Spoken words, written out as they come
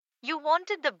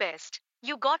wanted the best,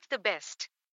 you got the best.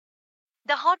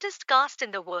 The hottest cast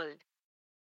in the world.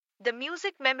 The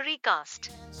Music Memory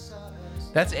Cast.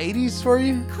 That's 80s for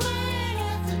you?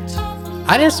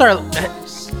 I didn't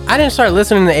start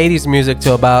listening to 80s music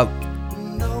till about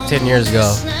 10 years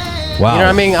ago. Wow. You know what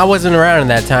I mean? I wasn't around in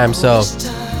that time, so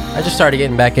I just started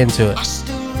getting back into it.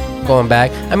 Going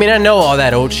back. I mean, I know all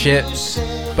that old shit,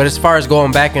 but as far as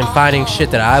going back and finding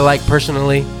shit that I like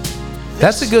personally,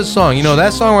 That's a good song. You know,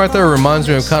 that song right there reminds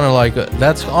me of kind of like,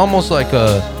 that's almost like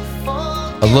a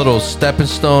little stepping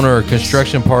stone or a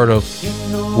construction part of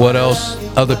what else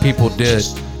other people did.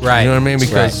 Right. You know what I mean?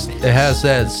 Because it has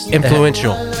that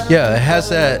influential. Yeah, it has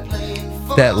that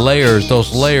layers,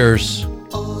 those layers.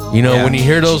 You know, Yeah. when you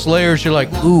hear those layers, you're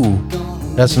like, ooh,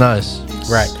 that's nice.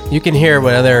 Right. You can hear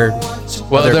what other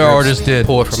Other groups artists did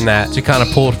pull from that. to kind of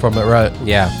pulled from it, right?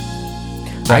 Yeah.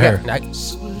 Right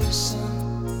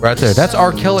there. That's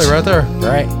R. Kelly right there.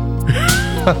 Right.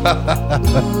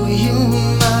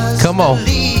 Come on.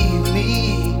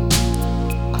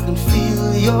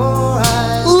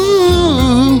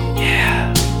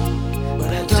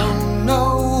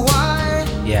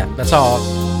 Yeah. That's all.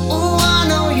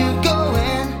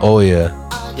 Oh, yeah.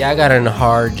 Yeah, I got in a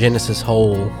hard Genesis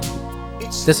hole.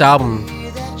 This album,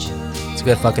 it's a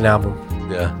good fucking album.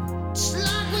 Yeah.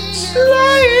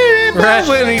 Right.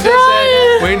 When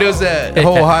he does that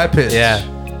whole high pitch. Yeah.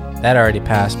 That already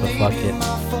passed, but fuck it.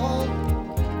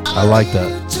 I like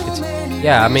that.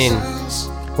 Yeah, I mean,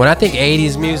 when I think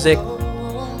 80s music,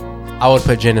 I would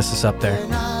put Genesis up there.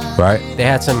 Right? They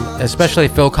had some, especially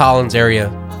Phil Collins area.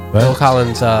 Right. Phil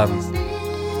Collins,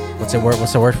 what's the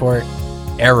word for it?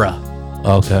 Era.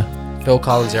 Okay. Phil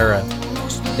Collins era.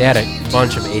 They had a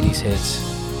bunch of 80s hits.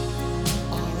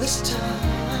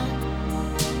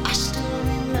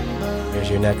 Here's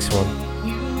your next one.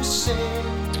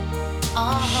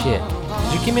 Shit.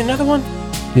 Did you give me another one?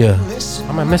 Yeah. How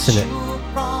am I missing it?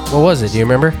 What was it? Do you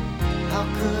remember?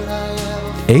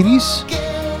 80s?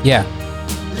 Yeah.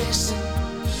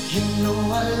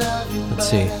 Let's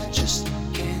see.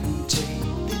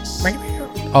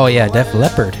 Oh yeah, Def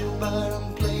Leppard.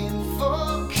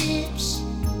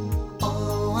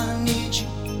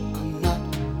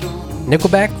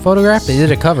 Nickelback Photograph? They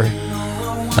did a cover.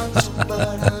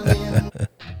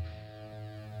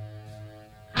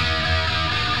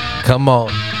 Come on.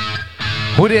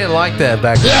 Who didn't like that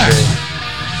back in the day?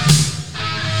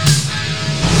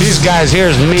 These guys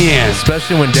here's men.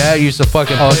 Especially when Dad used to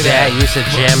fucking Oh, play Dad that. used to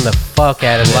jam the fuck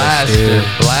out of this, dude.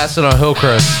 Blasted on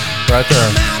Hillcrest. Right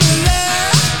there.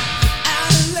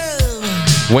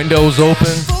 Windows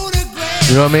open.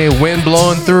 You know what I mean? Wind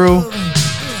blowing through.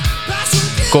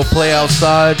 Go play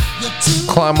outside.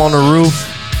 Climb on the roof.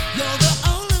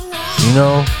 You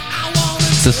know?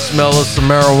 The smell of some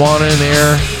marijuana in the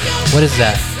air. What is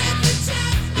that?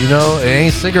 You know? It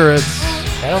ain't cigarettes.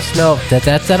 That don't smell. That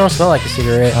don't smell like a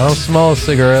cigarette. I don't smell a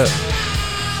cigarette.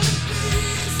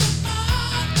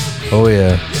 Oh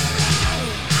yeah.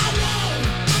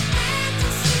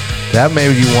 That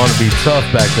made you want to be tough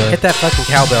back then. Hit that fucking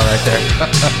cowbell right there.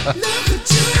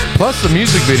 Plus the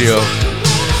music video.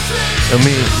 I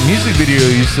mean, music video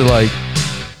used to like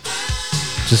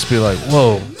just be like,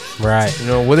 whoa, Right. you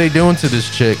know, what are they doing to this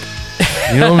chick?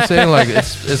 You know what I'm saying? Like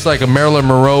it's like a Marilyn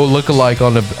Monroe lookalike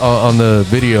on the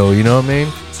video. You know what I mean?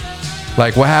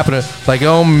 Like what happened? Like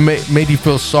it made you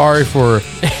feel sorry for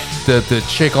the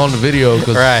chick on the video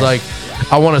because Right. it's like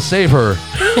I want to save her.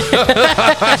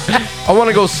 I want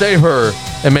to go save her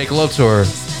and make love to her.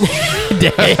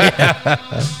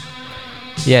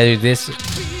 Yeah, dude.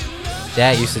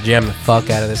 Dad used to jam the fuck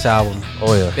out of this album.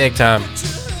 Oh yeah. Big time.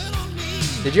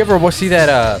 Did you ever see that?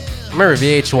 I remember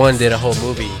VH1 did a whole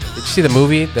movie. Did you see the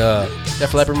movie, the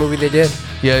Def Leppard movie they did?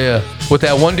 Yeah. With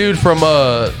that one dude from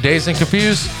Dazed and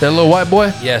Confused, that little white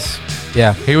boy. Yes.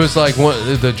 Yeah. He was like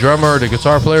the drummer, the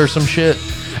guitar player, or some shit.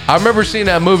 I remember seeing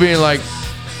that movie and like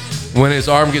when his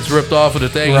arm gets ripped off of the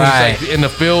thing, Right. he's like in the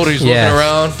field, he's Yeah. looking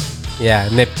around. Yeah,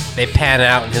 and they pan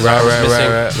out and his Right, arm was right,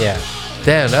 missing. right. Yeah.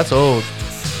 Damn, that's old.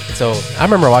 So I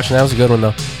remember watching that. It was a good one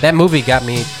though. That movie got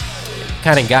me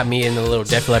in the little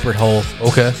Def Leppard hole.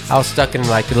 Okay. I was stuck in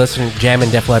like listening,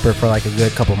 jamming Def Leppard for like a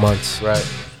good couple months. Right.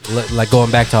 Like going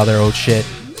back to all their old shit.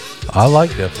 I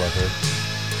like Def Leppard.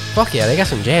 Fuck yeah, they got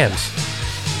some jams.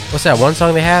 What's that one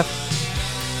song they have?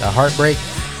 Heartbreak?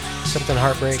 Something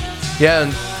Heartbreak? Yeah,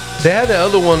 and they had that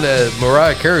other one that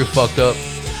Mariah Carey fucked up.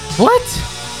 What?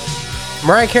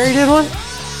 Mariah Carey did one?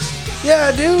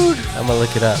 Yeah, dude. I'm gonna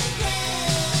look it up.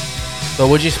 So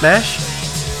would you smash?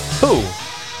 Who?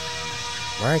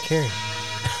 Mariah Carey.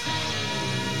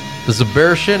 There's a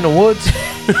bear shit in the woods.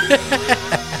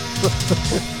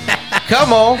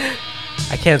 Come on.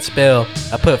 I can't spell.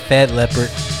 I put Fed Leopard.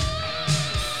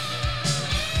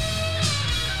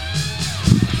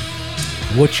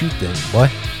 What you think?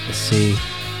 What? Let's see.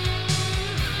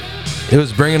 It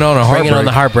was Bringing On a Heartbreak. Bringing On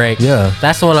the Heartbreak. Yeah.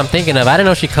 That's the one I'm thinking of. I didn't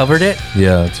know she covered it.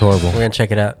 Yeah, it's horrible. We're going to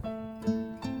check it out.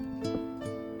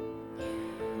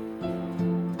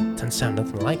 Doesn't sound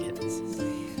nothing like it.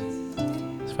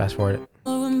 Let's fast forward it.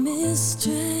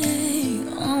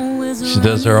 She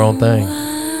does her own thing.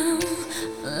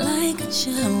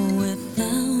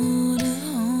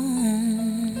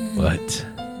 What?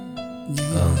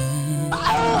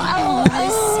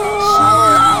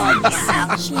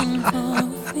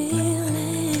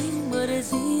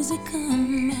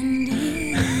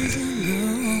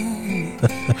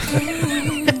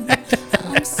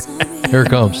 Here it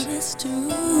comes.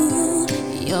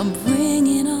 You're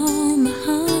bringing on the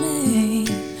heartache,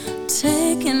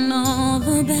 taking all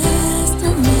the best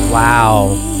of me.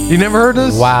 Wow. You never heard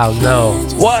this? Wow, no.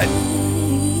 What?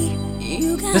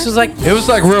 This was like... It was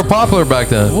like real popular back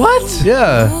then. What?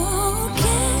 Yeah. Oh,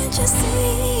 can't you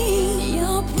see?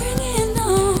 You're bringing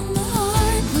on the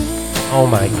heartbreak, Oh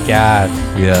my God.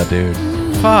 Yeah, dude.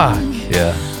 Fuck.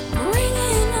 Yeah.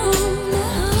 bringing on the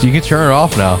heartbreak. So you can turn it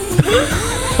off now.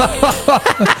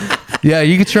 Yeah,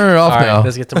 you can turn it off All right, now.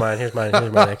 let's get to mine. Here's mine.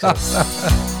 Here's my next one.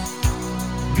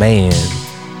 Man.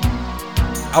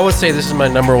 I would say this is my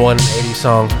number one 80s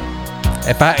song.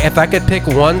 If I could pick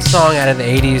one song out of the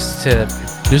 80s to...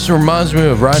 This reminds me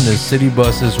of riding the city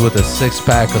buses with a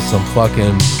 6-pack of some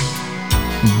fucking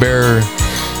beer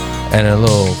and a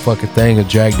little fucking thing of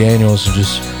Jack Daniels and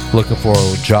just looking for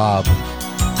a job.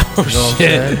 Oh, You know what I'm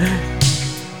shit.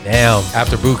 saying? Damn.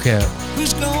 After boot camp.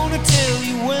 Who's gonna tell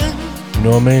you when? You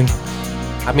know what I mean?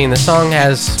 I mean, the song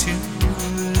has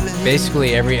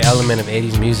basically every element of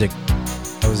 80s music.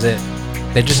 That was it.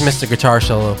 They just missed the guitar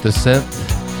solo. The synth,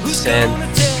 Who's And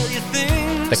gonna tell you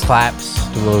things? the claps,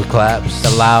 the little claps.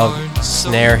 the loud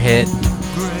snare hit.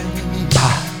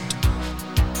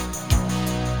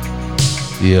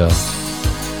 Yeah.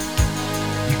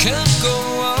 You can't go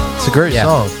on. It's a great Yeah.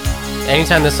 song.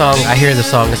 Anytime the song, I hear the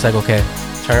song, it's like, okay,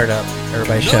 turn it up.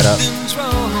 Everybody shut up. Nothing's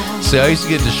wrong. See, I used to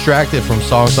get distracted from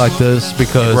songs like this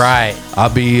because Right. I'll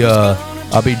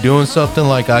be doing something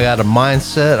like I got a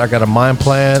mindset, I got a mind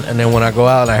plan, and then when I go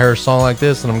out and I hear a song like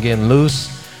this and I'm getting loose,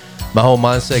 my whole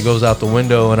mindset goes out the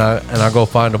window and I go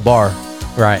find a bar.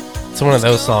 Right. It's one of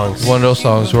those songs. One of those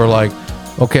songs where like,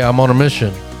 okay, I'm on a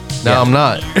mission. Now Yeah. I'm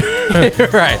not.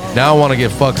 Right. Now I want to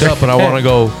get fucked up and I want to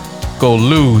go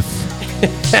loose.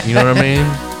 You know what I mean?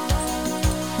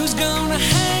 Who's gonna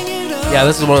hang it up? Yeah,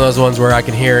 this is one of those ones where I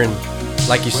can hear and,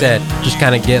 like you said, just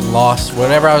kind of get lost.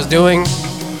 Whatever I was doing,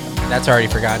 that's already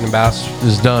forgotten about.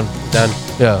 It's done. Done.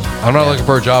 Yeah. I'm not looking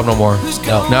for a job no more.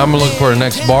 No. Now I'm looking for the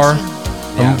next bar.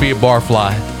 I'm gonna be a bar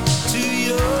fly.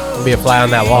 I'll be a fly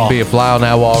on that wall. Be a fly on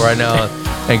that wall right now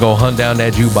and go hunt down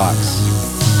that jukebox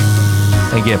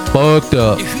and get fucked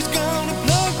up. Who's gonna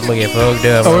plug I'm gonna get fogged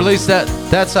up. Or at least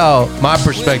that's how my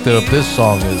perspective of this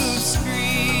song is.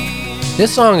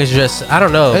 This song is just, I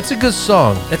don't know. It's a good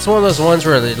song. It's one of those ones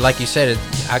where, like you said,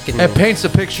 I can... It paints a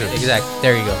picture. Exactly.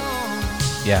 There you go.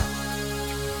 Yeah.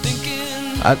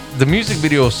 The music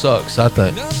video sucks, I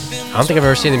think. I don't think I've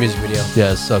ever seen the music video.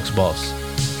 Yeah, it sucks, boss.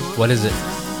 What is it?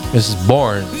 This is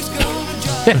boring.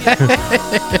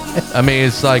 I mean,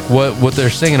 it's like what they're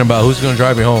singing about. Who's gonna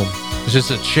drive me home? It's just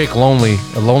a chick, a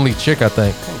lonely chick, I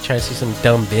think. I'm trying to see some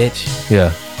dumb bitch.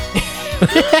 Yeah.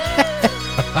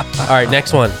 All right,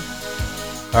 next one.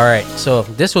 All right, so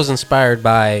this was inspired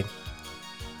by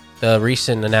the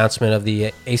recent announcement of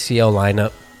the ACL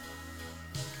lineup.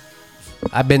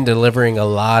 I've been delivering a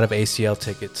lot of ACL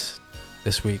tickets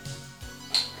this week.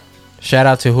 Shout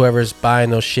out to whoever's buying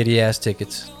those shitty ass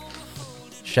tickets.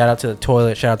 Shout out to the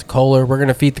toilet. Shout out to Kohler. We're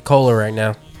gonna feed the Kohler right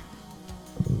now.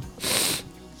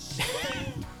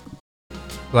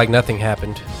 Like nothing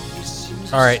happened.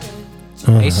 All right,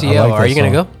 ACL. I like Are that you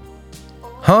gonna song. go?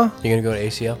 Huh? You gonna go to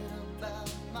ACL?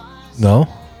 No.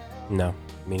 No,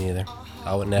 me neither.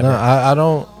 I would never. No, I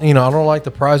don't. I don't like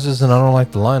the prizes and I don't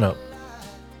like the lineup.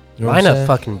 You know what I'm Lineup saying?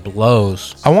 fucking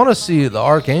blows. I want to see the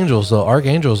Archangels. The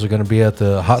Archangels are going to be at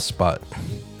the hot spot.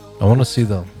 I want to see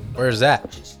them. Where's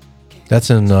that? That's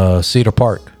in Cedar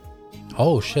Park.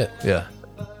 Oh shit. Yeah.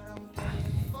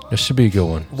 This should be a good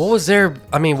one. What was their?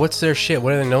 I mean, what's their shit?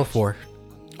 What are they known for?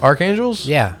 Archangels?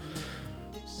 Yeah.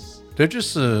 They're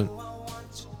just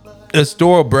it's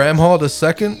Doral Bramhall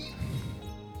II.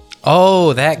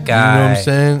 Oh, that guy. You know what I'm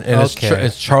saying? And Okay.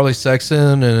 it's Charlie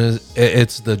Sexton, and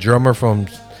it's the drummer from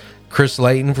Chris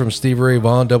Layton from Stevie Ray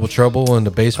Vaughan, Double Trouble, and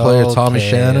the bass player Tommy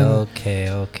Shannon.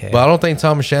 Okay. But I don't think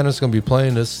Tommy Shannon's going to be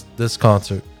playing this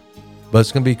concert. But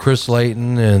it's gonna be Chris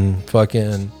Layton and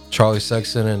fucking Charlie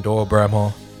Sexton and Doyle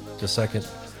Bramhall. Just a second.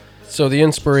 So the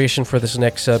inspiration for this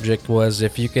next subject was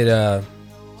if you could,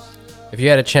 if you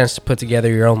had a chance to put together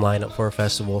your own lineup for a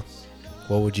festival,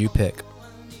 what would you pick?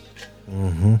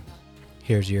 Mm-hmm.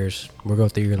 Here's yours. We'll go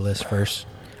through your list first.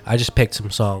 I just picked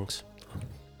some songs.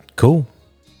 Cool.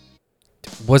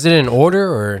 Was it in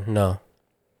order or no?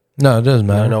 No, it doesn't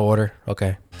matter. No order.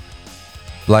 Okay.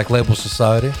 Black Label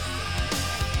Society.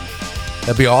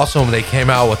 That'd be awesome if they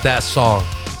came out with that song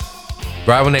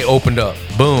right when they opened up.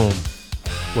 Boom.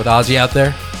 With Ozzy out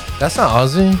there? That's not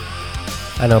Ozzy.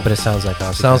 I know, but it sounds like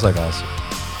Ozzy. Sounds like Ozzy.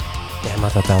 Damn, I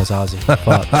thought that was Ozzy.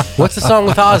 Fuck. What's the song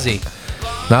with Ozzy?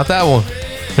 Not that one.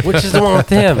 Which is the one with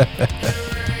him?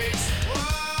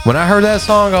 When I heard that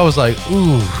song, I was like,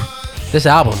 ooh. This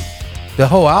album. The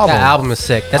whole album. That album is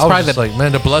sick. That's I was probably just the like,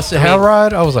 man, the Blessed Hell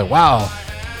Ride. I was like, wow.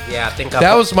 Yeah, I think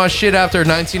That was my shit after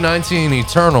 1919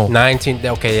 Eternal. 19.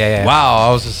 Okay, yeah. Wow,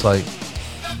 I was just like,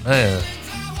 man.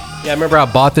 Yeah, I remember I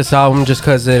bought this album just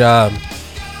because it.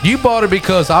 You bought it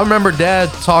because I remember Dad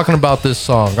talking about this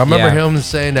song. I remember him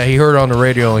saying that he heard it on the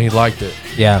radio and he liked it.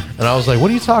 Yeah. And I was like,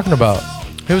 what are you talking about?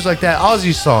 He was like, that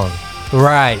Ozzy song.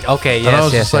 Right. Okay. Yes. And I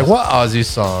was just like, what Ozzy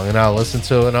song? And I listened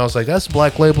to it and I was like, that's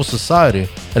Black Label Society.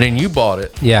 And then you bought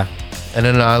it. Yeah. And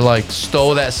then I like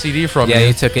stole that CD from you. Yeah,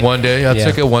 you took it one day. I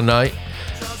took it one night,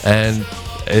 and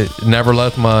it never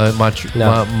left my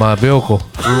vehicle.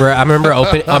 I remember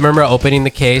opening the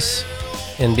case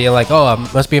and being like, "Oh,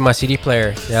 it must be in my CD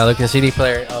player." Yeah, I look in the CD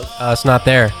player. Oh, it's not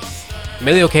there.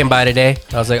 Emilio came by today.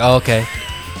 I was like, "Oh, okay."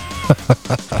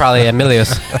 Probably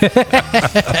Emilio's.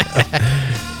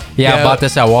 Yeah, I bought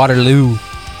this at Waterloo.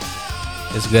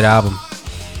 It's a good album.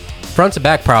 Front to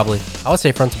back, probably. I would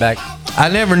say front to back. I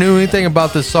never knew anything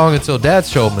about this song until Dad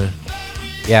showed me.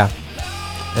 Yeah.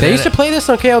 And They used to play this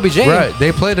on KLBJ. Right,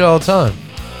 they played it all the time.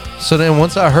 So then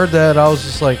once I heard that, I was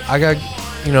just like, I got,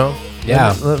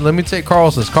 Yeah. Let me take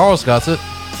Carlson's. Carl's got it.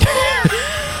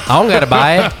 I don't got to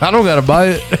buy it. I don't got to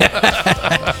buy it.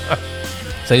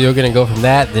 So you're going to go from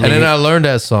that. And then I learned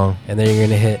that song. And then you're going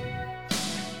to hit.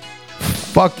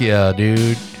 Fuck yeah,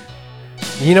 dude.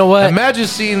 You know what? Imagine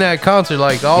seeing that concert,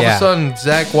 like all of a sudden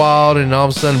Zach Wild, and all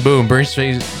of a sudden, boom, Bruce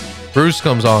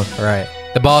comes on. Right.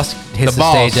 The boss hits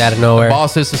the stage out of nowhere. The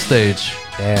boss hits the stage.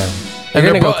 Damn.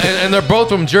 And they're both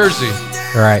from Jersey.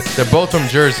 Right. They're both from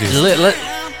Jersey.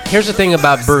 Here's the thing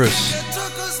about Bruce.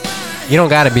 You don't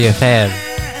got to be a fan.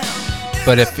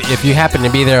 But if you happen to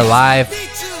be there live,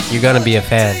 you're going to be a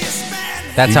fan.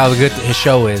 That's how good his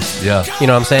show is. Yeah. You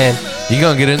know what I'm saying? You're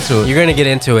going to get into it. You're going to get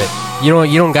into it. You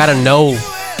don't got to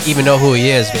even know who he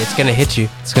is, but it's going to hit you.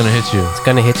 It's going to hit you. It's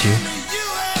going to hit you.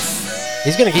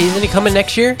 Isn't he coming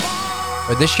next year?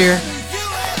 Or this year?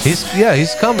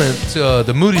 He's coming to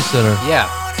the Moody Center. Yeah.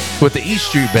 With the E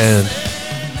Street Band.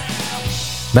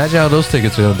 Imagine how those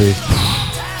tickets are going to be.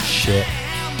 Shit.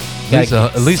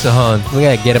 At least a hun. We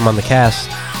got to get him on the cast.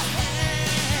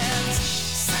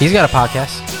 He's got a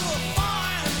podcast.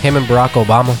 Him and Barack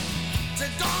Obama.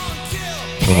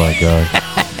 Oh my God.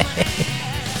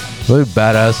 Really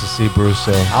badass to see Bruce.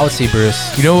 I would see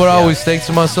Bruce. You know what I always think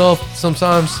to myself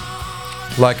sometimes?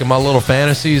 Like in my little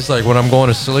fantasies, like when I'm going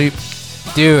to sleep.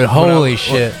 Dude, holy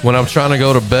shit. When I'm trying to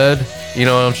go to bed,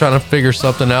 I'm trying to figure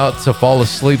something out to fall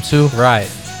asleep to. Right.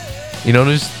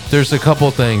 There's a couple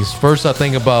things. First, I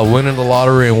think about winning the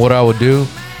lottery and what I would do.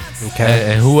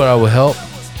 Okay. And who I would help.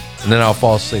 And then I'll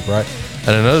fall asleep, right?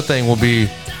 And another thing will be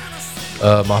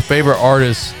my favorite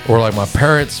artist, or like my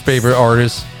parents' favorite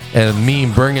artist, and me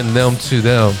bringing them to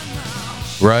them,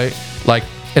 right? Like,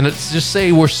 and it's just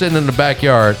say we're sitting in the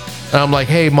backyard, and I'm like,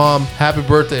 hey, Mom, happy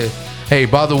birthday. Hey,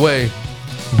 by the way,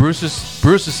 Bruce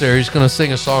is there. He's going to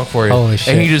sing a song for you. Holy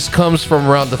shit. And he just comes from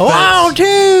around the fence. Wow,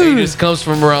 dude! He just comes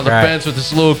from around the fence with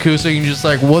this little acoustic, and just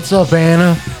like, what's up,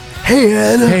 Anna? Hey,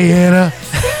 Anna. Hey, Anna.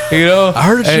 I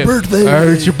heard it's your birthday. I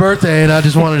heard it's your birthday, and I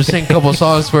just wanted to sing a couple of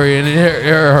songs for you. And then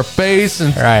hear her face,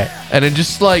 and it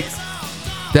just like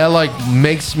that, like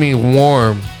makes me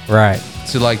warm, right?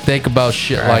 To like think about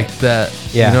shit like that.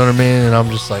 Yeah, you know what I mean. And I'm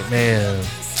just like, man,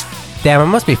 damn, I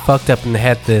must be fucked up in the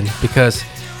head then, because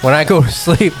when I go to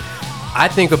sleep, I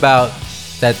think about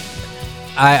that.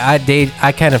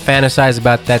 I kind of fantasize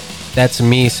about that. That's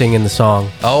me singing the song.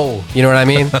 Oh, you know what I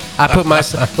mean? I put my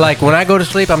like when I go to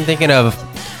sleep, I'm thinking of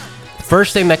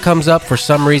first thing that comes up for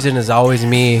some reason is always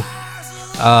me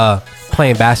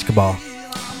playing basketball.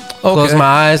 Okay. Close my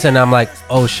eyes and I'm like,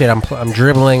 oh shit, I'm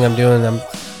dribbling,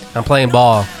 I'm playing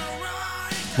ball.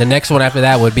 The next one after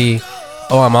that would be,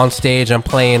 oh, I'm on stage, I'm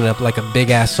playing like a big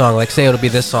ass song. Like say it'll be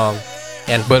this song,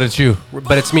 But it's you.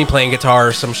 but it's me playing guitar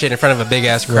or some shit in front of a big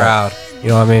ass crowd. You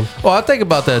know what I mean? Well, I think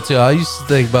about that too. I used to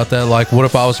think about that. Like, what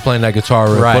if I was playing that guitar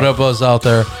riff? Right. What if I was out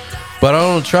there? But I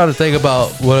don't try to think about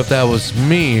what if that was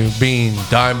me being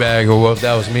Dimebag or what if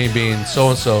that was me being so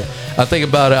and so. I think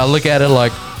about it. I look at it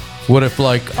like, what if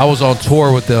like I was on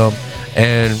tour with them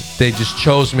and they just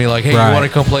chose me? Like, hey, Right. you want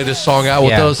to come play this song out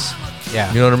with Yeah. us?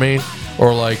 Yeah. You know what I mean?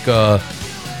 Or like, yeah,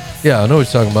 I know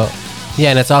what you're talking about. Yeah,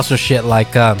 and it's also shit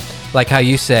like how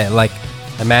you said, like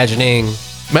imagining.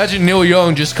 Imagine Neil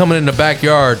Young just coming in the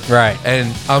backyard. Right.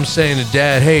 And I'm saying to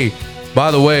Dad, hey, by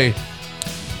the way,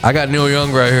 I got Neil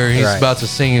Young right here. He's Right. about to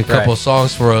sing a couple Right. of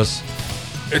songs for us.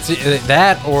 It's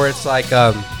that, or it's like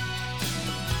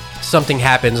something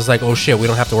happens. It's like, oh shit, we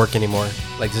don't have to work anymore.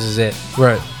 Like this is it.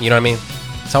 Right. You know what I mean?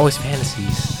 It's always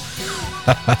fantasies.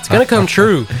 It's gonna come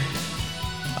true.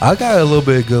 I got a little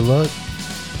bit of good luck.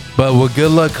 But with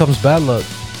good luck comes bad luck.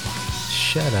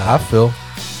 Shut I up. feel.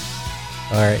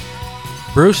 All right.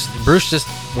 Bruce just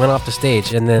went off the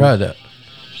stage, and then Right there.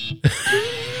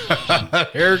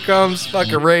 Here comes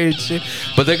fucking Rage.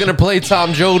 But they're going to play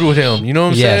Tom Joad with him. You know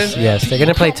what I'm yes, saying? yes, they're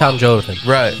gonna play Tom Joad with him.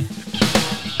 Right.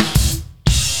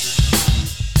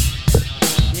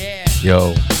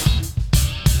 Yo.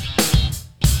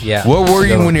 Yeah. Where were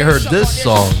you So- when you heard this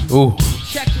song? Ooh.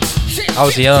 I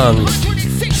was young.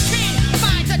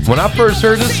 When I first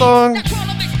heard this song,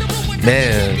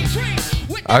 man,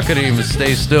 I couldn't even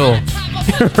stay still.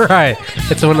 Right.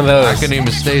 It's one of those. I couldn't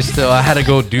even stay still. I had to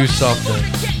go do something.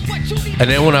 And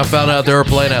then when I found out they were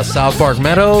playing at South Park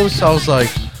Meadows, I was like,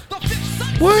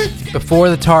 what? Before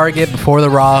the Target, before the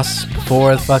Ross,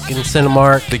 before the fucking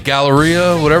Cinemark. The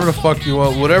Galleria, whatever the fuck you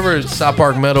want, whatever South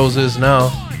Park Meadows is now.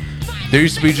 There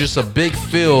used to be just a big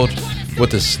field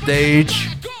with a stage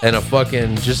and a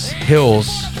fucking just hills.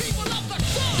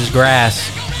 Just grass.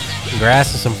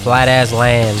 Grass and some flat ass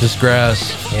land. Just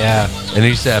grass. Yeah. And they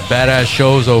used to have badass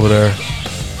shows over there.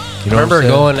 You know I what I'm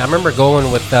saying? remember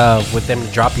going with them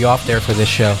to drop you off there for this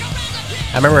show.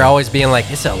 I remember always being like,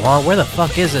 it's a long, where the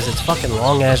fuck is this? It's fucking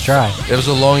long ass drive. It was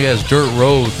a long ass dirt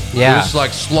road. Yeah. It was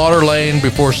like Slaughter Lane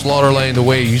before Slaughter Lane the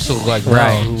way it used to look like now.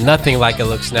 Right. Nothing like it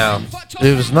looks now.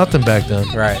 It was nothing back then.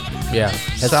 Right. Yeah.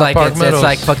 It's South like Park it's Meadows.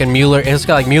 like fucking Mueller. It's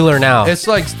got like Mueller now. It's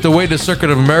like the way the Circuit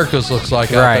of Americas looks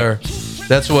like out Right. there.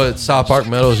 That's what South Park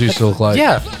Meadows used to look like.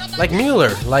 yeah, like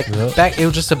Mueller. Like Yep. back, it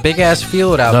was just a big ass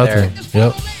field out Nothing. there.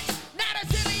 Yep.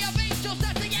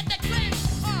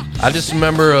 I just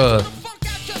remember,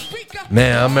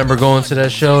 man, I remember going to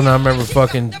that show and I remember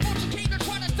fucking,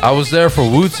 I was there for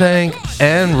Wu-Tang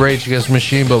and Rage Against the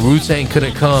Machine, but Wu-Tang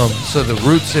couldn't come, so the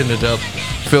Roots ended up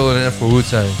filling in for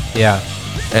Wu-Tang. Yeah.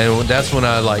 And that's when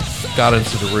I like got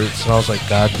into the Roots and I was like,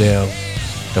 God damn,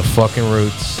 the fucking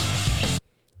Roots.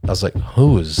 I was like,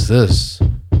 who is this?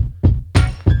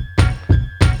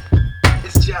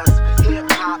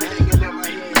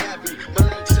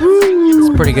 It's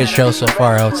a pretty good show so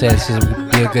far. I would say this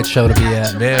would be a good show to be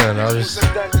at. Man, I was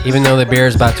just, Even though the beer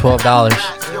is about $12.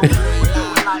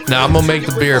 now I'm gonna make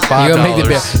the beer $5. You gonna make the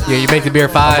beer? Yeah, you make the beer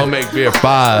I'm $5. gonna make beer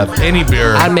 $5. Any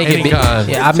beer. I'd make any it. kind.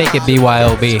 Yeah, I'd make it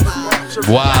BYOB.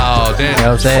 Wow, damn. You know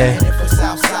what I'm saying? From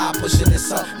Southside, pushing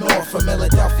this up north from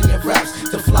Philadelphia raps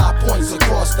to fly points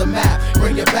across the map.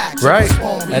 Bring it back. to Right.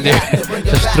 respond, I do. react to bring it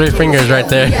Just back three to fingers right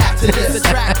there. react to this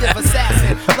attractive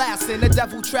assassin, blasting the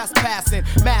devil trespassing,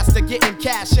 master getting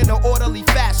cash in an orderly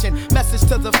fashion. Message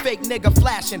to the fake nigga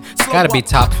flashing. Slow Gotta be up,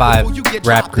 top 5 before you get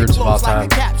rap dropped, groups of all close like a time.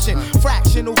 caption.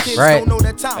 Fractional kids Right. don't know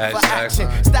the time for Exactly.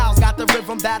 action. Styles got the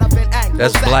rhythm that I've been Anglo-Saxon.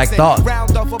 That's Black Thought.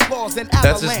 Round of applause and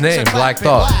That's his avalanche name, of Black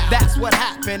clapping. Thought. That's what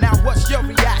happened. Now what's your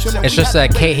reaction? It's just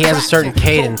that he has a certain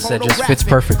cadence that just fits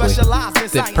perfectly.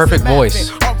 The perfect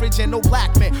voice. Original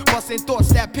black man, busting thoughts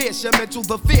that pierce your mental,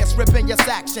 the fierce, ripping your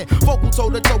section. Vocal toe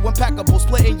to toe, impeccable,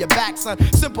 splitting your back, son.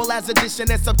 Simple as addition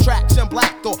and subtraction.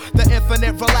 Black thought, the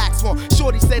infinite relax one.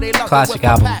 Shorty say they love Classic it with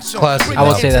album. passion. Classic Bring I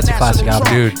would the say that's a classic international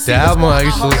album. Dude, the album I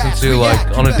used to listen to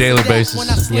like on a daily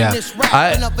basis. Yeah.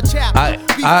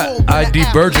 I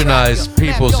de-burgeonized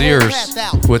people's ears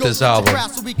with this album.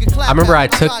 I remember I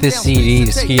took this CD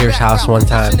to Skeeter's house one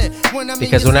time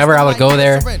because whenever I would go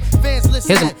there,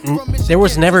 there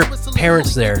was never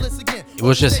parents there. It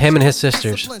was just him and his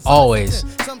sisters, always.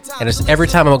 And it's every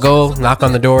time I would go knock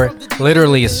on the door,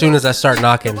 literally as soon as I start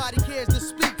knocking,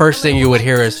 first thing you would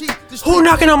hear is, "Who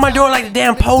knocking on my door like the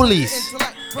damn police?"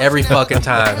 Every fucking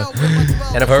time.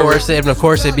 And of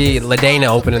course it'd be LaDana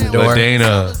opening the door.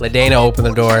 LaDana opened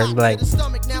the door and be like,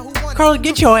 "Carl,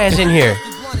 get your ass in here."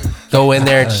 Go in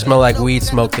there and just smell like weed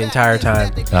smoke the entire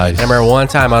time. Nice. And I remember one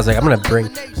time I was like, I'm gonna bring,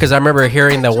 because I remember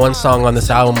hearing that one song on this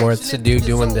album where it's a dude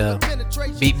doing the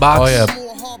beatbox. Oh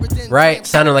yeah. right?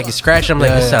 Sounded like he scratched. I'm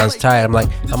like, this sounds tight. I'm like,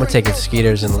 I'm gonna take it to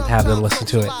Skeeter's and have them listen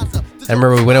to it. I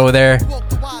remember we went over there.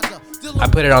 I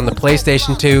put it on the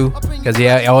PlayStation 2 because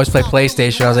I always play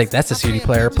PlayStation. I was like, that's a CD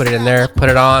player. Put it in there. Put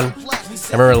it on.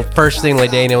 I remember the first thing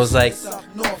Ladana was like,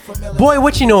 boy,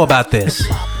 what you know about this?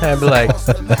 And I'd be like,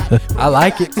 I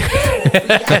like it.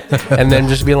 And then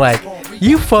just be like,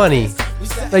 you funny.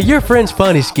 Like, your friend's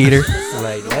funny, Skeeter. I'm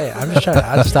like, yeah, I'm just trying.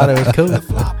 I just thought it was cool.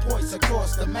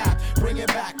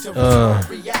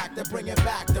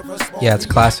 Yeah, it's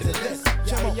classic.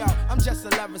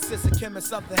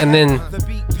 And then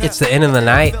it's the end of the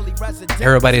night.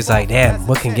 Everybody's like, damn,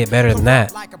 what can get better than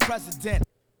that?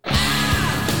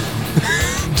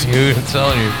 Dude, I'm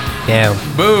telling you. Damn.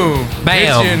 Boom.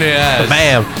 Bam. Hit you in the ass.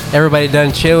 Bam. Everybody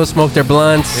done chill, smoke their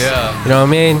blunts. Yeah. You know what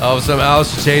I mean? Oh, some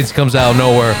Alice in Chains comes out of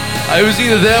nowhere. It was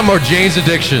either them or Jane's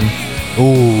Addiction.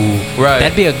 Ooh. Right.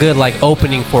 That'd be a good, like,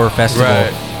 opening for a festival.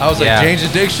 Right. I was like, Yeah. Jane's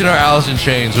Addiction or Alice in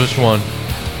Chains? Which one?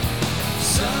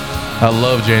 I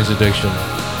love Jane's Addiction.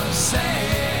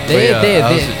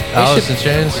 Alice in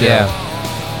Chains? Yeah.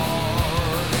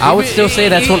 I would still say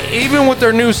that's one. Even with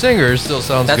their new singer, it still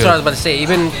sounds That's good. what I was about to say.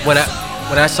 Even when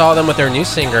I saw them with their new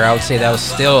singer, I would say that was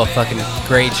still a fucking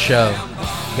great show.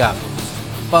 Got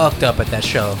fucked up at that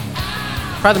show.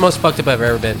 Probably the most fucked up I've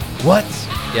ever been. What?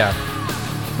 Yeah.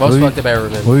 Most fucked up I've ever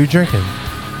been. What were you drinking?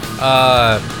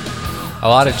 A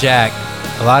lot of Jack.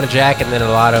 A lot of Jack and then a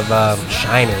lot of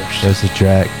Shiners. That's a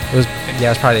Jack. It was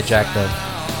probably Jack though.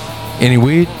 Any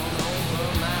weed?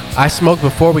 I smoked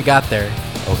before we got there.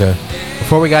 Okay.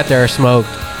 Before we got there, I smoked.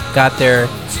 Got there,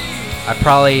 I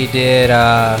probably did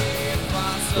a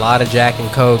lot of Jack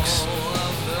and Cokes.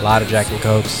 A lot of Jack and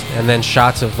Cokes. And then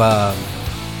shots of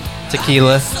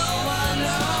tequila.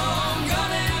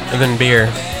 And then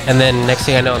beer. And then next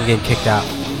thing I know, I'm getting kicked out.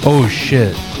 Oh,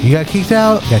 shit. You got kicked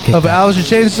out Got kicked of out. Alice in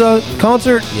Chains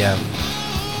concert Yeah.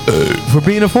 for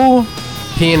being a fool?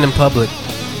 Peeing in public.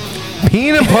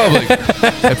 Peeing in public.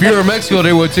 If you were in Mexico,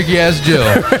 they would have took your ass to jail.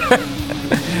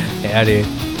 Yeah, dude.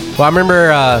 Well, I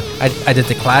remember I did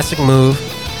the classic move.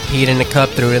 Peed in the cup,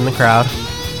 threw it in the crowd.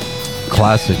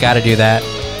 Classic. Gotta do that.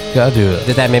 Gotta do it.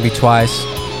 Did that maybe twice.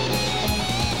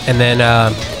 And then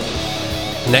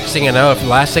next thing I know,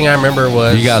 last thing I remember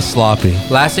was... You got sloppy.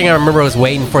 Last thing I remember was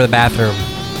waiting for the bathroom.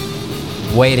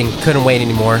 Waiting. Couldn't wait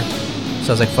anymore. So I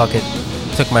was like, fuck it.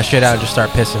 Took my shit out and just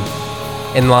started pissing.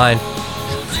 In line.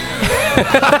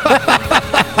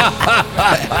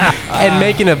 and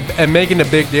making a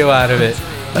big deal out of it.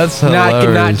 That's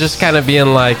hilarious. Not just kind of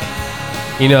being like,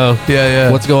 you know,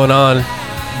 what's going on.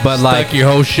 But Stuck like your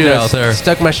whole shit out there.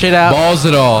 Stuck my shit out. Balls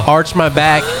it all. Arched my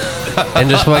back. And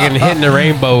just fucking hitting the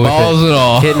rainbow with Balls it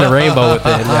all. Hitting the rainbow with it.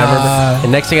 And I remember.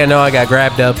 And next thing I know, I got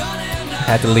grabbed up.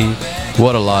 Had to leave.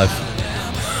 What a life.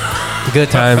 Good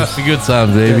times. Good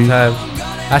times, baby. Good time.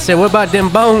 I said, what about them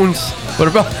bones? What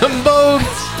about them bones?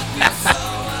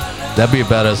 That'd be a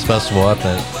badass festival, I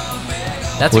think.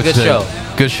 That's a good show.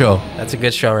 Good show. That's a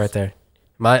good show right there.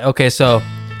 Okay, so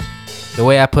the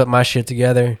way I put my shit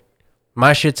together,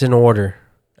 my shit's in order.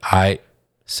 Alright.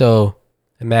 So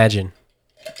imagine.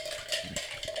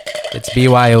 It's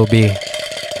BYOB.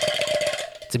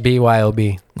 It's a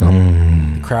BYOB.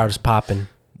 The crowd is popping.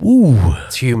 Ooh.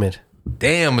 It's humid.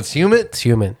 Damn, it's humid? It's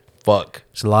humid. Fuck.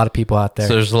 There's a lot of people out there.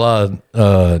 So there's a lot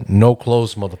of no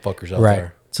clothes motherfuckers out right.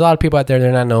 there. There's a lot of people out there.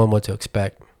 They're not knowing what to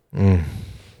expect. I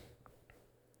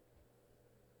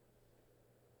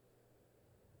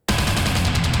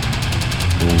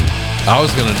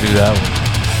was gonna do that one.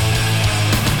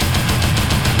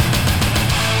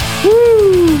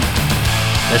 Woo!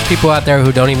 There's people out there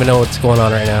who don't even know what's going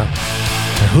on right now.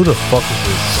 Who the fuck is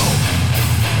this?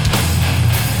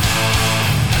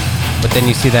 But then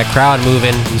you see that crowd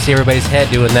moving. You see everybody's head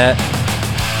doing that.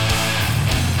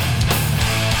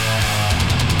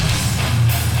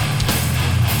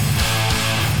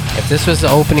 If this was the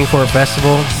opening for a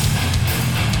festival,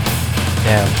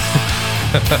 damn.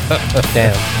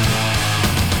 Damn.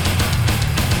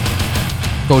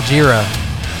 Gojira.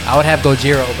 I would have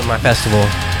Gojira open my festival.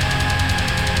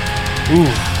 Ooh.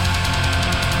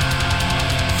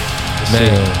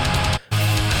 Man.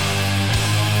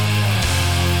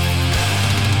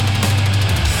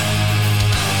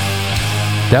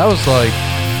 That was like,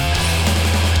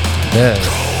 man.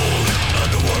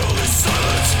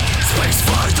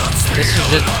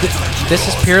 This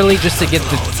is purely just to get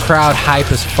the crowd hype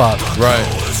as fuck. Right.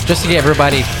 Just to get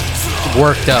everybody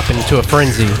worked up into a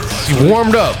frenzy. You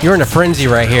warmed up. You're in a frenzy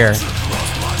right here.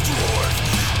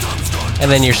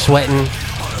 And then you're sweating.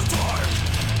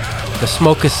 The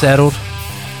smoke is settled.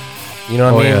 You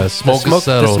know what I mean? Yeah, smoke is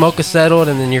settled. The smoke is settled,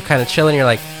 and then you're kind of chilling. You're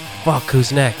like, fuck,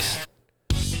 who's next?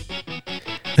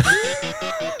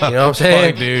 You know what I'm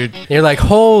saying? Fuck, dude. You're like,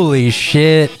 holy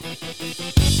shit.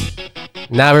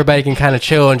 Now everybody can kind of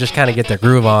chill and just kind of get their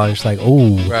groove on. It's like,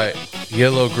 ooh. Right. You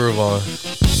get a little groove on.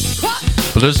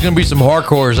 But there's gonna be some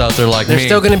hardcores out there like There's me.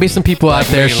 still going to be some people out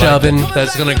there me, like, shoving.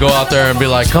 that's gonna go out there and be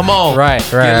like, come on. Right.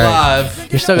 Get live.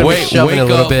 You're still going to be shoving a wake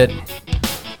little up.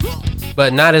 bit.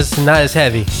 But not as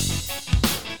heavy.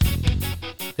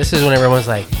 This is when everyone's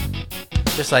like,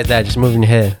 just like that, just moving your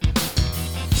head.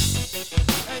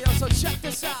 Hey, yo, so check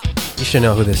this out. You should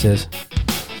know who this is.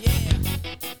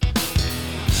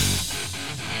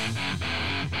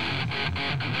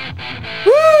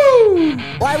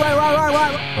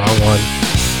 Wrong one.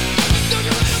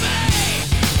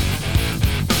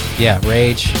 Yeah,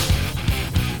 Rage.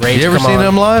 Rage. You ever come seen on.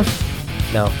 them live?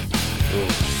 No.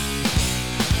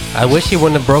 I wish he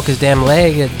wouldn't have broke his damn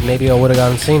leg. Maybe I would have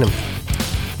gone and seen him.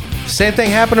 Same thing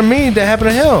happened to me that happened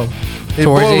to him. His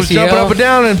Towards boy was ACL? jumping up and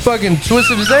down and fucking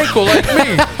twisted his ankle like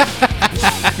me.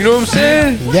 You know what I'm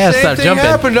saying? Yeah, Same stop thing jumping.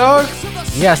 happened, dog.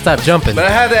 You gotta stop jumping. But I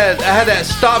had that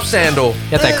stop sandal.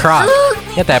 You got that croc.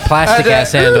 You got that plastic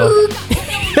ass sandal.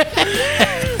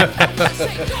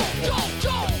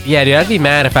 Yeah, dude, I'd be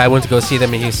mad if I went to go see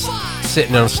them and he's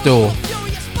sitting on a stool.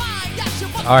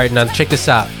 All right, now check this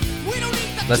out.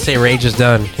 Let's say Rage is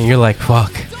done, and you're like,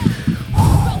 fuck.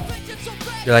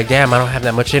 You're like, damn, I don't have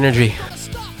that much energy.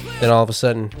 Then all of a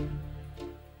sudden,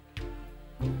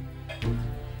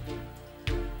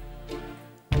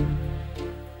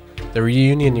 the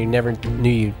reunion you never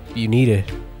knew you needed.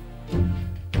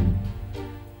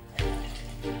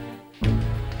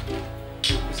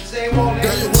 Girl,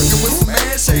 you're working with some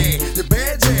ass hand. Your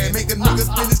bad jam, make a nigga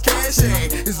spend his cash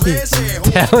hand. His last hand,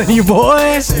 Telling you,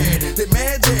 boys. they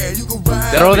mad jam. You can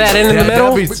ride. Throw that in the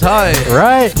middle. That'd be tight.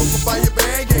 Right. Buy your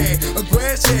bag hand. A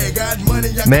grass hand, got money.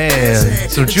 I can Man, cash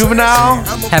hand. some Juvenile.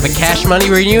 Have a Cash Money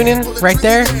reunion right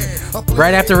there.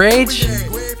 Right after Rage.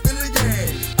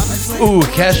 Ooh,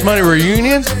 Cash Money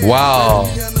reunion? Wow.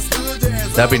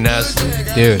 That'd be nasty.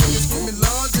 Dude.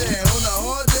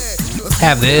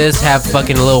 Have this, have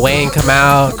fucking Lil Wayne come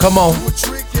out. Come on.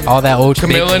 All that old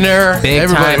Chamillionaire, big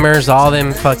everybody. timers, all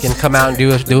them fucking come out and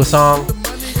do a song.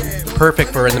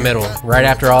 Perfect for in the middle. Right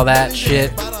after all that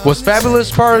shit. Was Fabulous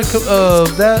part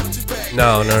of that?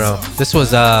 No. This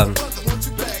was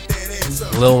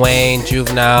Lil Wayne,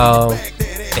 Juvenile,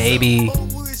 Baby,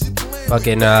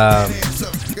 fucking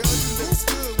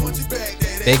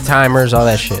big timers, all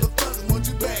that shit.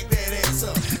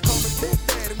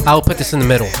 I would put this in the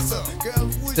middle.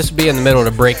 This would be in the middle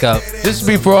to break up. This would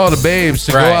be for all the babes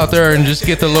to Right. go out there and just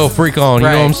get the little freak on. You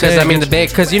know what I'm saying? Because I mean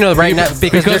because you know right now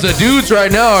because the dudes right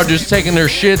now are just taking their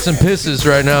shits and pisses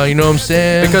right now. You know what I'm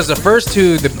saying? because the first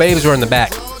two the babes were in the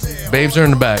back. babes are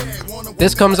in the back.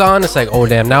 This comes on, it's like, oh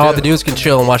damn, now all the dudes can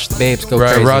chill and watch the babes go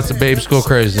Right, crazy. watch the babes go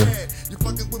crazy.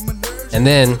 And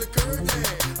then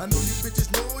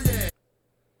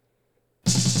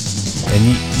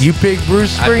And you pick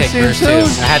Bruce I picked Springsteen Bruce too.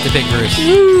 too? I had to pick Bruce.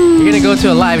 You're gonna go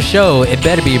to a live show, it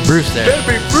better be Bruce there.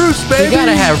 Better be Bruce, baby. You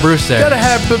gotta have Bruce there. Gotta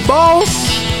have the boss.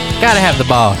 Gotta have the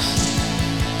boss.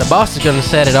 The boss is gonna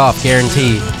set it off,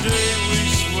 guaranteed.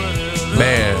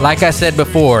 Man. Like I said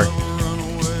before,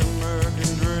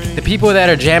 the people that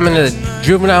are jamming the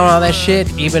Juvenile and all that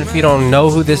shit, even if you don't know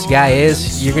who this guy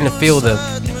is, you're gonna feel it.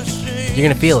 You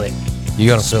gonna feel it.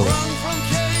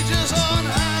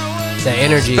 The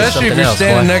energy Especially is if something you're else.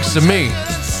 standing boy. next to me.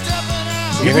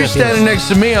 If You're you're gonna feel standing it. next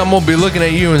to me, I'm gonna be looking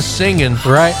at you and singing.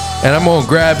 Right? And I'm gonna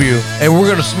grab you and we're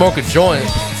gonna smoke a joint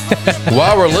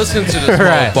while we're listening to this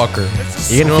Right. motherfucker.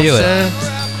 You're gonna feel what it. I'm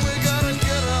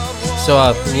saying?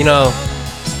 So, you know,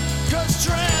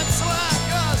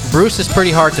 Bruce is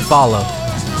pretty hard to follow.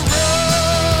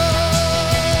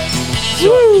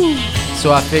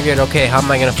 So I figured, okay, how am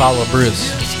I gonna follow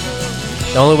Bruce?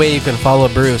 The only way you can follow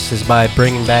Bruce is by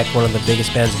bringing back one of the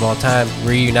biggest bands of all time,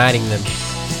 reuniting them.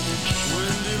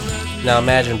 Now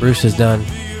imagine Bruce is done.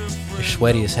 You're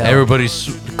sweaty as hell. Everybody's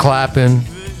clapping,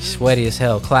 Sweaty as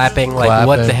hell. Clapping, like what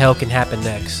Clapping. the hell can happen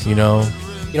next? you know.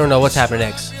 You don't know what's happening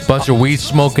next. Bunch of weed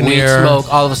smoke in the Weed air.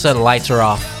 smoke, all of a sudden lights are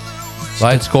off.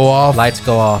 Lights go off. Lights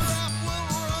go off.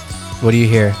 What do you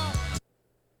hear?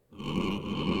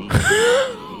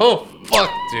 Oh fuck,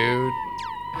 dude.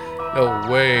 No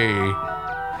way.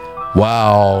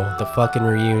 Wow. The fucking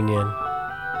reunion.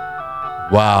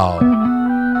 Wow.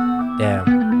 Damn.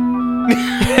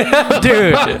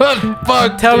 Dude.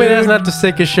 Fuck. Tell me dude. that's not the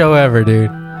sickest show ever,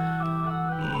 dude.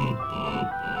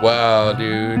 Wow,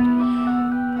 dude.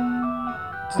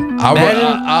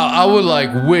 Imagine- I would like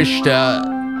wish that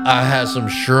I had some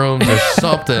shrooms or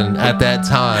something at that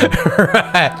time.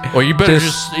 Right. Or you better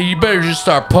just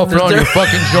start puffing on your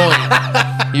fucking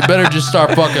joint. You better just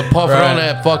start fucking puffing on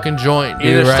that fucking joint.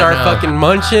 Either right start now. fucking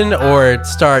munching or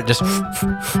start just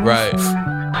Right.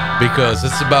 Because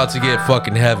it's about to get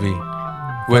fucking heavy.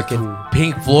 With Fucking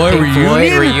Pink Floyd Pink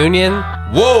Floyd reunion. reunion.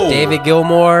 Whoa. David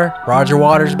Gilmour, Roger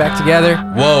Waters back together.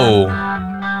 Whoa.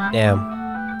 Damn.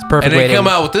 It's a perfect And way they come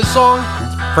to out with this song.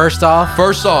 first off.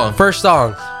 First song. First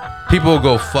song. People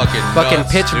go fucking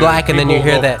nuts, Pitch dude. Black, and then you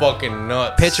People hear go that- fucking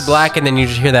nuts. Pitch Black, and then you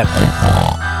just hear that.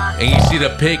 And you see the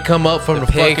pig come up from the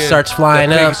pig fucking... starts flying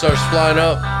the pig up. starts flying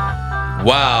up.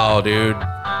 Wow, dude.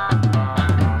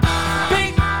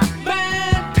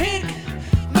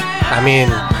 I mean,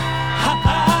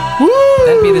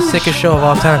 that'd be the sickest show of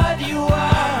all time.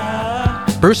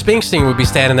 Bruce Springsteen would be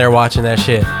standing there watching that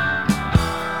shit.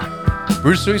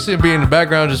 Bruce Springsteen be in the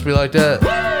background, just be like that.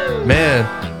 Man,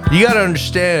 you gotta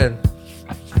understand.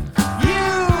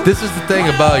 This is the thing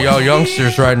about y'all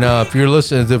youngsters right now. If you're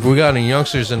listening, if we got any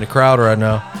youngsters in the crowd right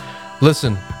now,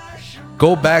 listen.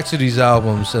 Go back to these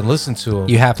albums and listen to them.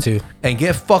 You have to. And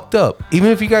get fucked up. Even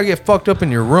if you gotta get fucked up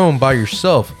in your room by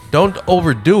yourself, don't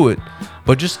overdo it.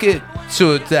 But just get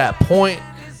to that point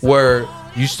where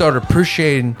you start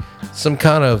appreciating some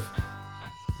kind of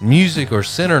music or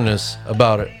centerness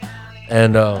about it.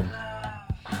 And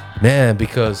man,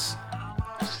 because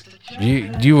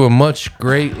you will much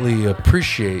greatly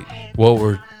appreciate what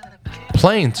we're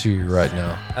playing to you right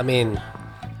now. I mean,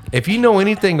 If you know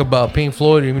anything about Pink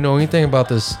Floyd, if you know anything about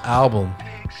this album,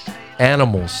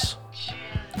 Animals,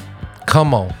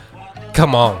 come on.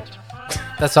 come on.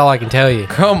 That's all I can tell you.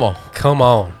 Come on. Come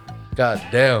on. God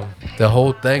damn. The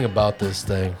whole thing about this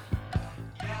thing.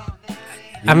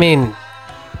 I mean,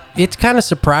 it kind of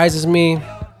surprises me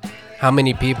how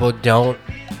many people don't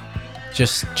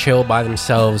just chill by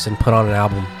themselves and put on an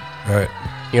album. Right.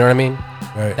 You know what I mean?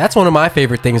 Right. That's one of my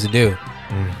favorite things to do.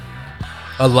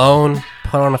 Alone,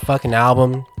 put on a fucking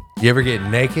album. You ever get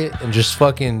naked and just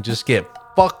get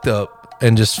fucked up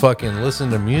and just fucking listen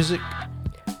to music?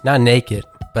 Not naked,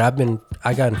 but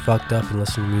I gotten fucked up and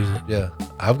listened to music. Yeah.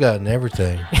 I've gotten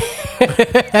everything.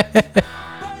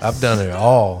 I've done it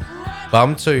all. But I'm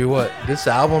gonna tell you what, this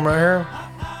album right here,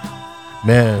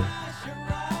 man.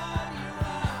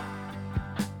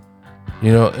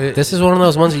 You know, This is one of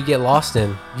those ones you get lost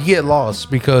in. you get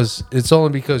lost because it's only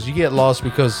because you get lost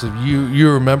because of you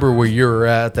remember where you were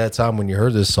at that time when you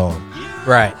heard this song.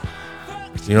 Right.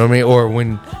 You know what I mean? Or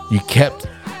when you kept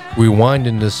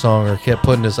rewinding this song or kept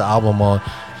putting this album on.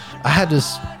 I had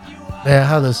this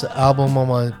album on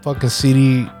my fucking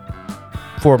CD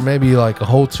for maybe like a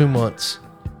whole 2 months.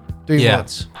 3 Yeah.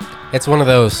 months. It's one of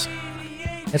those.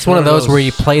 It's one of those where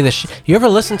you play the you ever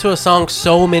listen to a song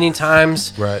so many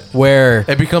times? Right. Where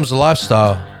It becomes a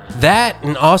lifestyle. that,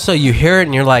 and also you hear it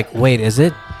and you're like, wait,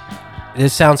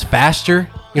 this sounds faster?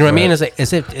 You know what I mean? Right.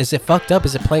 Is it fucked up?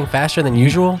 Is it playing faster than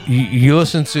usual? You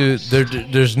listen to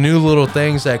there's new little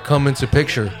things that come into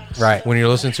picture. Right. When you're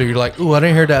listening to it, you're like, ooh, I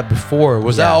didn't hear that before.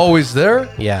 Was that Yeah. always there?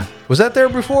 Yeah. Was that there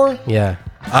before? Yeah.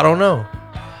 I don't know.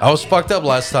 I was fucked up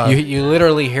last time. You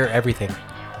literally hear everything.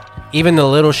 Even the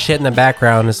little shit in the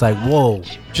background is like, whoa.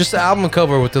 Just the album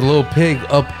cover with the little pig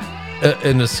up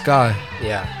in the sky.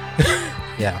 Yeah.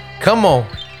 Yeah. Come on.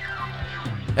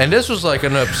 And this was like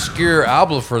an obscure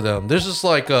album for them. This is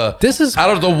like This is-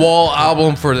 out of the wall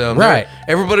album for them. Right.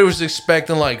 Everybody was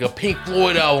expecting like a Pink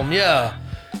Floyd album, yeah.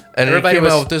 And Everybody everybody came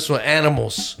was- out with this one,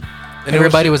 Animals. And it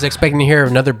Everybody was expecting to hear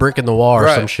another brick in the wall or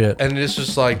some shit. And it's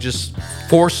just like just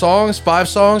 4 songs, 5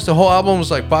 songs. The whole album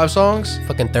was like 5 songs.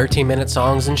 Fucking 13-minute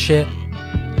songs and shit.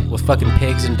 With fucking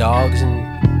pigs and dogs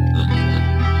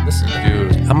and... Listen,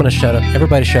 Dude. I'm gonna shut up.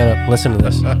 Everybody shut up. Listen to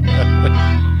this.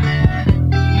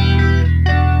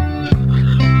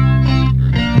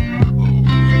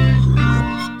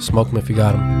 Smoke them if you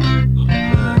got them.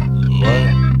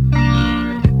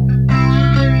 What?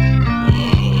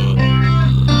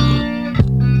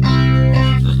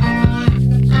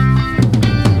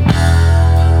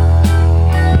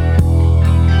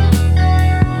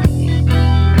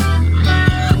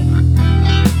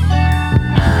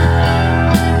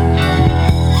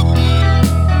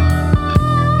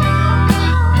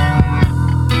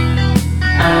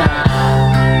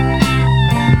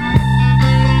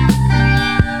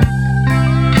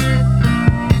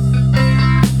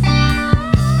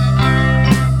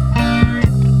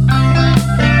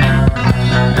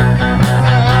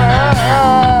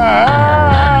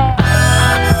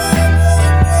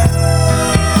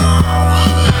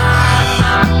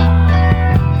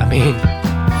 I mean...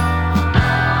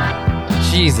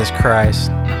 Jesus Christ.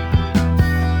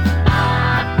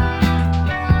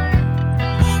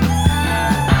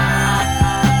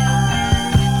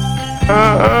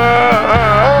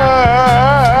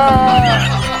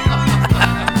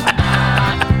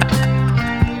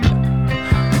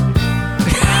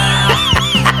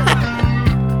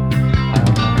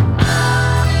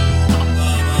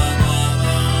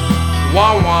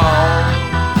 Wow, wow.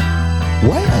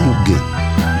 Why are you gay?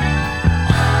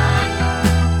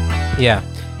 Yeah.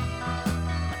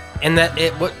 And that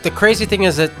it what the crazy thing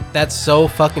is that that's so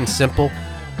fucking simple.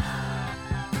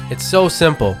 It's so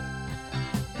simple.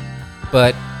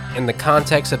 But in the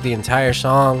context of the entire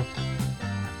song,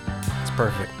 it's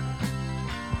perfect.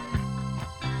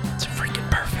 It's freaking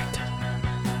perfect.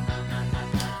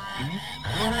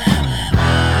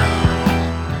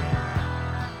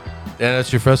 Yeah,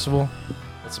 that's your festival?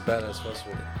 That's a badass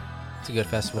festival. It's a good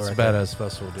festival That's right a there. badass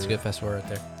festival, dude. It's a good festival right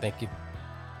there. Thank you.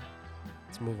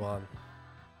 Let's move on.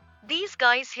 These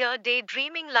guys here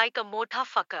daydreaming like a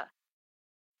motherfucker.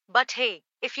 But hey,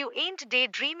 if you ain't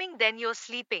daydreaming, then you're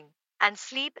sleeping, and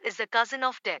sleep is the cousin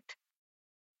of death.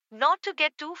 Not to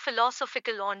get too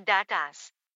philosophical on that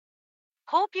ass.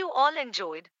 Hope you all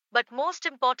enjoyed, but most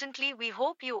importantly, we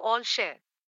hope you all share.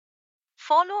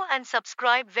 Follow and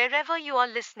subscribe wherever you are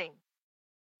listening.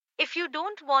 If you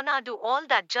don't wanna do all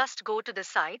that, just go to the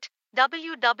site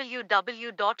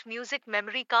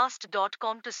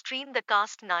www.musicmemorycast.com to stream the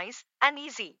cast nice and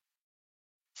easy.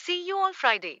 See you all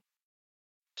Friday.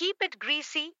 Keep it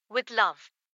greasy with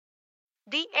love.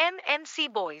 The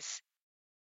MMC Boys.